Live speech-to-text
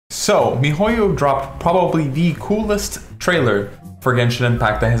So, MiHoYo dropped probably the coolest trailer for Genshin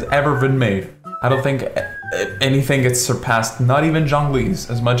Impact that has ever been made. I don't think anything gets surpassed, not even Zhongli's,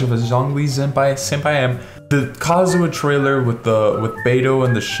 as much of a Zhongli's simp I am. The Kazuha trailer with Beidou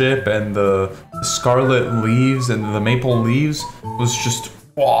and the ship and the scarlet leaves and the maple leaves was just,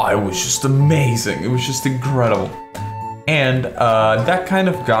 wow, it was just amazing. It was just incredible. And that kind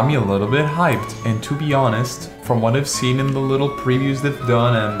of got me a little bit hyped. And to be honest, from what I've seen in the little previews they've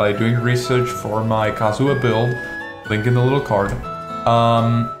done and by doing research for my Kazuha build, link in the little card,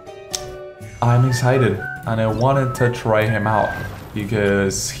 I'm excited and I wanted to try him out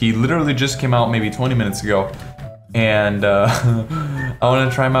because he literally just came out maybe 20 minutes ago and I want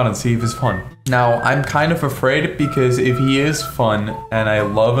to try him out and see if he's fun. Now, I'm kind of afraid because if he is fun and I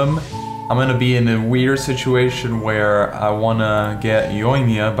love him, I'm gonna be in a weird situation where I want to get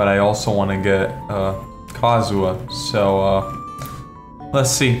YOIMIYA, but I also want to get Kazuha. So let's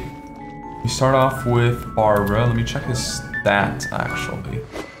see. We start off with Barbara. Let me check his stats actually.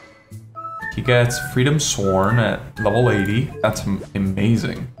 He gets Freedom Sworn at level 80. That's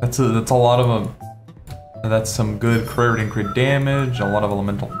amazing. That's a lot of that's some good crit and crit damage, a lot of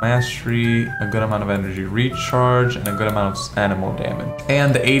elemental mastery, a good amount of energy recharge, and a good amount of animal damage.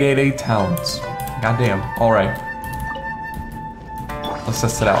 And the 888 talents. Goddamn. Alright. Let's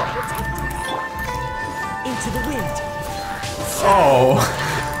test it out. Into the wind. Oh!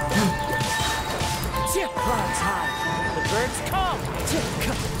 The birds come.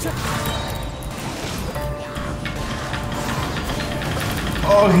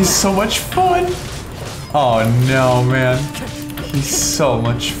 Oh, he's so much fun! Oh no, man. He's so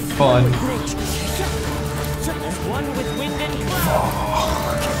much fun.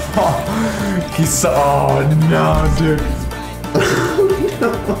 Oh, he's so, oh no, dude.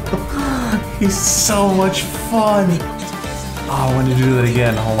 He's so much fun. Oh, I want to do that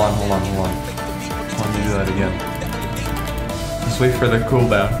again. Hold on. I want to do that again. Just wait for the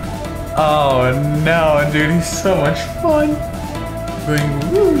cooldown. Oh no, dude, he's so much fun. Going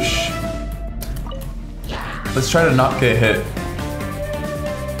whoosh. Let's try to not get hit.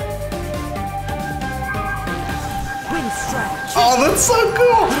 Oh, that's so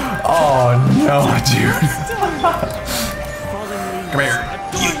cool! Oh no, dude. Come here.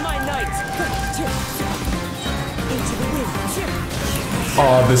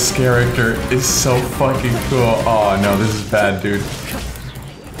 Oh, this character is so fucking cool. Oh no, this is bad, dude.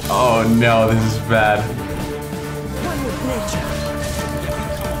 Oh no, this is bad.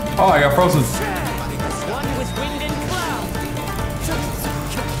 Oh, I got frozen.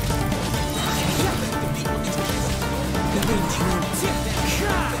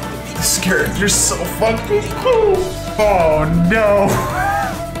 This character's so fucking cool. Oh no.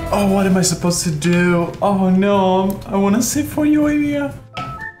 Oh, what am I supposed to do? Oh no, I want to save for YOIMIYA.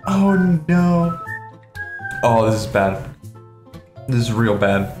 Oh no. Oh, this is bad. This is real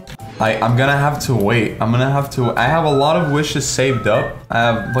bad. I'm gonna have to wait. I have a lot of wishes saved up.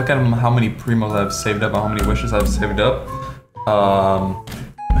 Look at how many primos I've saved up and how many wishes I've saved up.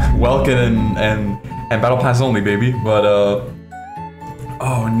 Welkin and Battle Pass only, baby. But,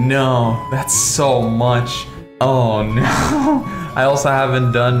 oh no, that's so much. Oh no. I also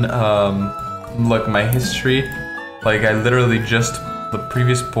haven't done, look, my history. Like, I literally just, the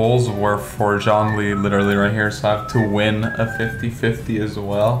previous pulls were for Zhongli, literally right here, so I have to win a 50-50 as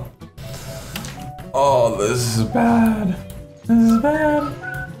well. Oh, this is bad. This is bad.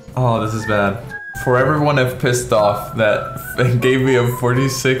 Oh, this is bad. For everyone I've pissed off that gave me a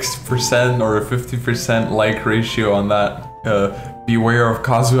 46% or a 50% like ratio on that Beware of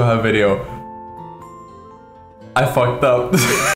Kazuha video, I fucked up.